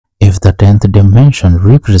the 10th dimension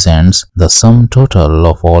represents the sum total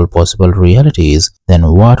of all possible realities,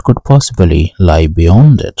 then what could possibly lie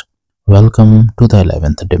beyond it? Welcome to the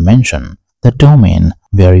 11th dimension, the domain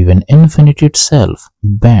where even infinity itself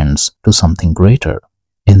bends to something greater.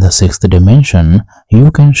 In the 6th dimension, you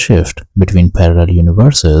can shift between parallel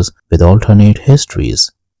universes with alternate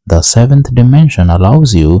histories. The 7th dimension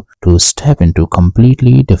allows you to step into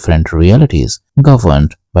completely different realities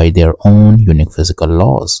governed by their own unique physical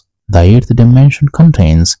laws. The 8th dimension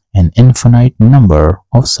contains an infinite number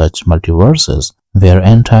of such multiverses where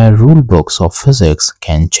entire rule books of physics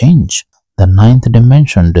can change. The 9th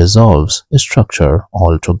dimension dissolves structure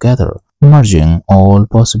altogether, merging all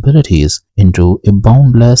possibilities into a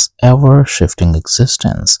boundless, ever-shifting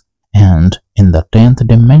existence. And in the 10th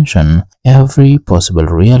dimension, every possible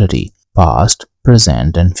reality, past,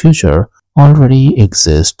 present, and future, already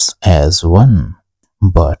exists as one.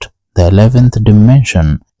 But the 11th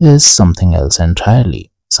dimension is something else entirely.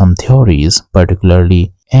 Some theories,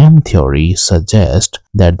 particularly M theory, suggest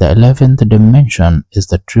that the 11th dimension is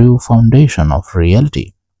the true foundation of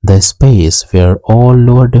reality, the space where all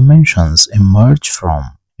lower dimensions emerge from.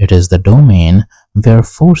 It is the domain where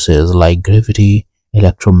forces like gravity,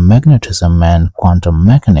 electromagnetism, and quantum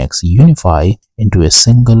mechanics unify into a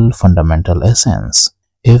single fundamental essence.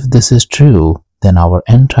 If this is true, then our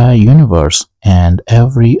entire universe and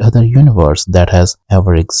every other universe that has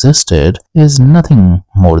ever existed is nothing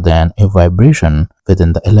more than a vibration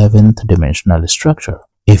within the 11th dimensional structure.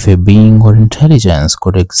 If a being or intelligence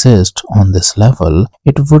could exist on this level,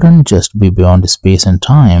 it wouldn't just be beyond space and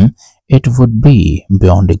time, it would be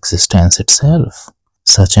beyond existence itself.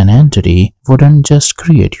 Such an entity wouldn't just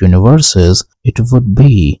create universes, it would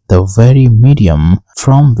be the very medium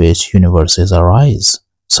from which universes arise.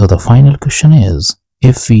 So the final question is,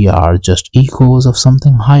 if we are just echoes of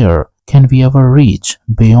something higher, can we ever reach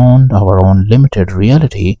beyond our own limited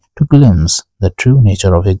reality to glimpse the true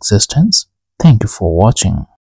nature of existence? Thank you for watching.